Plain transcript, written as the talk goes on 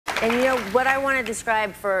And you know, what I want to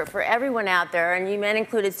describe for everyone out there, and you men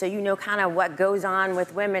included, so you know kind of what goes on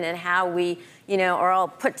with women and how we, you know, are all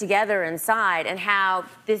put together inside and how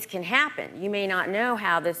this can happen. You may not know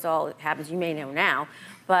how this all happens, you may know now,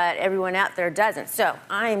 but everyone out there doesn't. So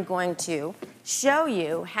I am going to show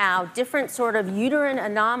you how different sort of uterine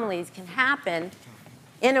anomalies can happen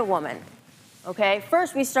in a woman. Okay,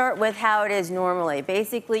 first we start with how it is normally.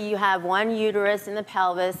 Basically, you have one uterus in the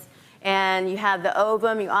pelvis, and you have the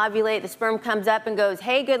ovum, you ovulate, the sperm comes up and goes,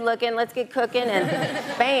 hey, good looking, let's get cooking, and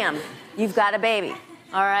bam, you've got a baby,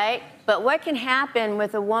 all right? But what can happen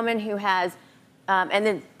with a woman who has, and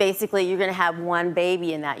then basically you're gonna have one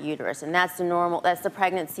baby in that uterus, and that's the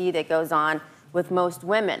pregnancy that goes on with most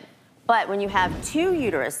women. But when you have two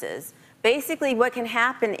uteruses, basically what can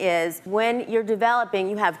happen is when you're developing,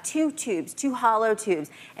 you have two tubes, two hollow tubes,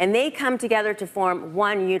 and they come together to form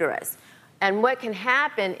one uterus. And what can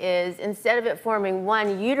happen is, instead of it forming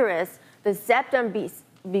one uterus, the septum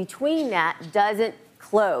between that doesn't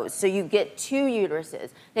close, so you get two uteruses.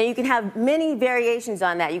 Now you can have many variations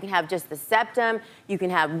on that. You can have just the septum, you can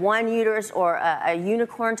have one uterus or a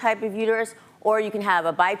unicorn type of uterus, or you can have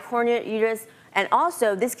a bicornuate uterus. And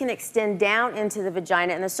also, this can extend down into the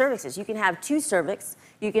vagina and the cervixes. You can have two cervix,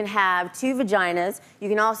 you can have two vaginas, you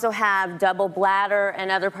can also have double bladder and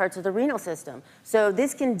other parts of the renal system. So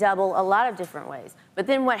this can double a lot of different ways. But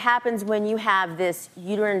then what happens when you have this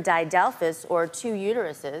uterine didelphys, or two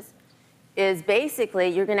uteruses, is basically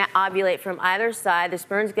you're gonna ovulate from either side, the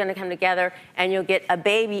sperm's gonna come together, and you'll get a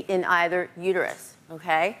baby in either uterus,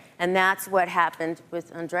 okay? And that's what happened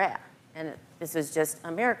with Andrea. And this was just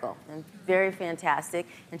a miracle and very fantastic.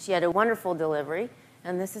 And she had a wonderful delivery.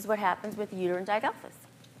 And this is what happens with uterine didelphys.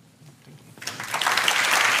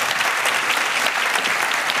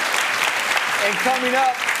 And coming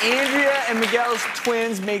up, Andrea and Miguel's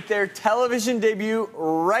twins make their television debut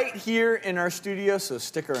right here in our studio, so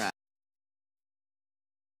stick around.